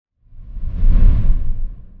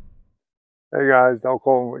Hey guys,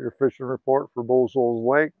 Colvin with your fishing report for Shoals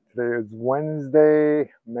Lake. Today is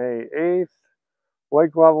Wednesday, May 8th.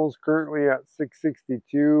 Lake levels currently at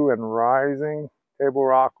 662 and rising. Table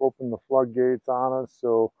Rock opened the floodgates on us,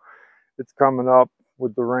 so it's coming up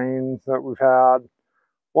with the rains that we've had.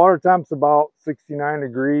 Water temp's about 69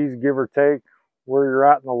 degrees, give or take, where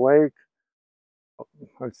you're at in the lake.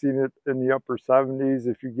 I've seen it in the upper 70s.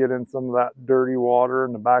 If you get in some of that dirty water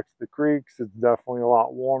in the backs of the creeks, it's definitely a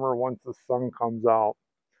lot warmer once the sun comes out.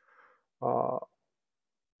 Uh,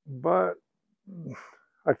 but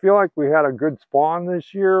I feel like we had a good spawn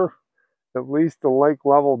this year. At least the lake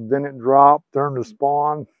level didn't drop during the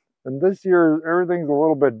spawn. And this year, everything's a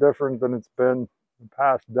little bit different than it's been the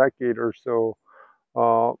past decade or so.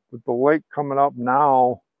 With the lake coming up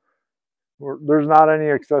now, there's not any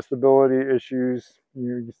accessibility issues.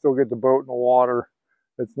 You still get the boat in the water.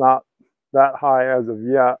 It's not that high as of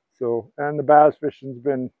yet. So, and the bass fishing's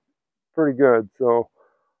been pretty good. So,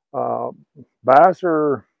 bass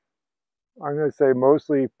are, I'm going to say,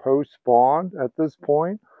 mostly post spawn at this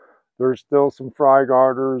point. There's still some fry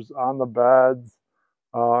garters on the beds,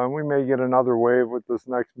 and we may get another wave with this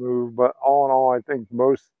next move. But all in all, I think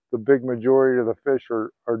the big majority of the fish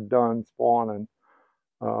are done spawning.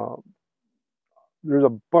 Uh, there's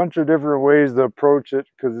a bunch of different ways to approach it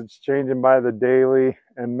because it's changing by the daily.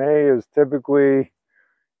 And May is typically,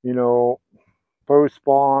 post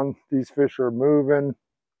spawn. These fish are moving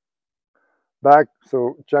back,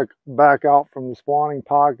 so check back out from the spawning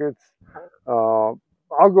pockets. I'll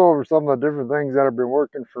go over some of the different things that have been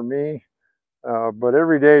working for me, but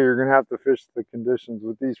every day you're going to have to fish the conditions.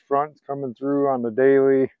 With these fronts coming through on the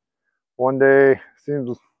daily, one day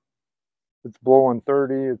seems it's blowing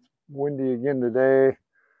 30, it's windy again today.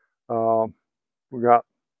 We got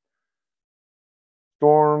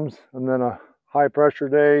storms and then a high pressure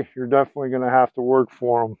day. You're definitely going to have to work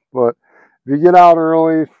for them, but if you get out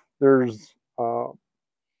early, there's a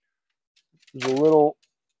little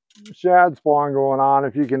shad spawn going on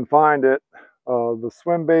if you can find it. The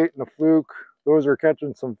swim bait and the fluke, those are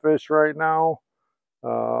catching some fish right now.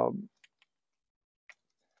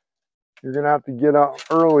 You're gonna have to get out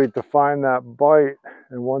early to find that bite,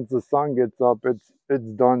 and once the sun gets up, it's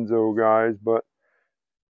donezo, guys. But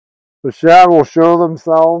the shad will show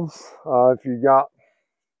themselves. If you got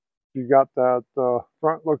that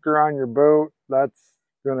front looker on your boat, that's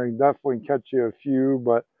gonna definitely catch you a few.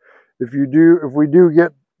 But if we do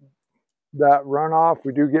get that runoff,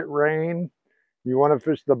 we do get rain, you want to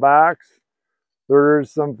fish the backs,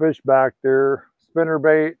 there's some fish back there, spinner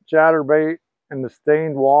bait, chatter bait, and the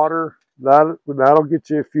stained water. That'll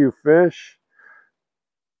get you a few fish,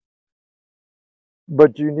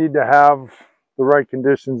 but you need to have the right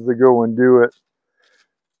conditions to go and do it.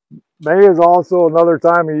 May is also another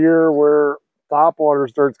time of year where topwater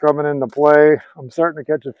starts coming into play. I'm starting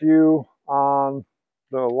to catch a few on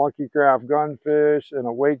the Lucky Craft gunfish and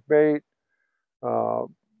a wake bait. That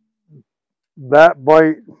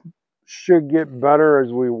bite should get better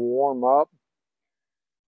as we warm up.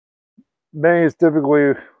 May is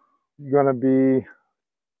typically going to be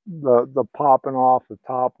the popping off the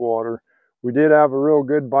top water. We did have a real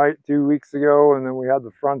good bite 2 weeks ago, and then we had the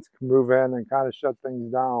fronts move in and kind of shut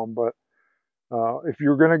things down. But if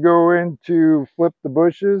you're going to go into flip the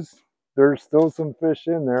bushes, there's still some fish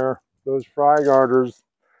in there. Those fry garters,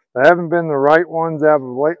 they haven't been the right ones as of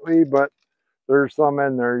lately, but there's some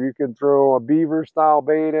in there. You can throw a beaver style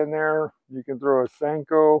bait in there. You can throw a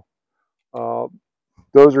Senko.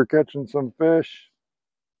 Those are catching some fish.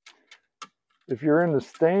 If you're in the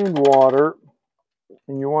stained water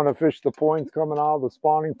and you want to fish the points coming out of the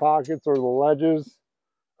spawning pockets or the ledges,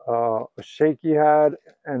 a shaky head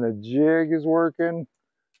and a jig is working.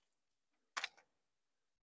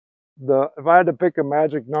 If I had to pick a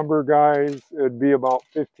magic number, guys, it would be about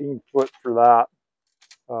 15 foot for that.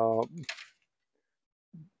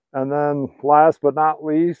 And then last but not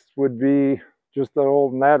least would be just that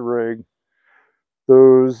old Ned rig.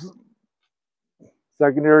 Those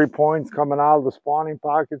secondary points coming out of the spawning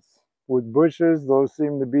pockets with bushes, those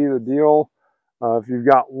seem to be the deal. If you've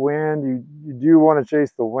got wind, you do want to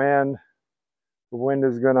chase the wind. The wind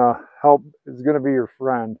is going to help, it's going to be your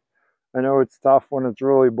friend. I know it's tough when it's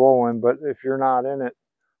really blowing, but if you're not in it,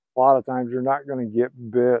 a lot of times you're not going to get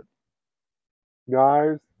bit.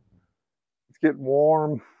 Guys, it's getting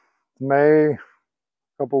warm. It's May. A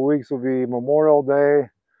couple of weeks will be Memorial Day.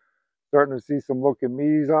 Starting to see some look at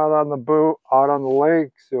me's out on the boat, out on the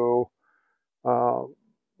lake. So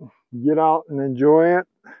get out and enjoy it.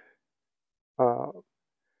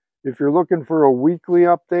 If you're looking for a weekly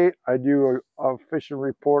update, I do a fishing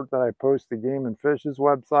report that I post to Game and Fish's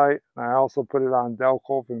website. I also put it on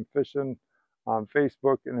Colvin Fishing on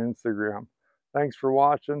Facebook and Instagram. Thanks for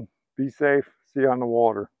watching. Be safe. See you on the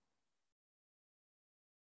water.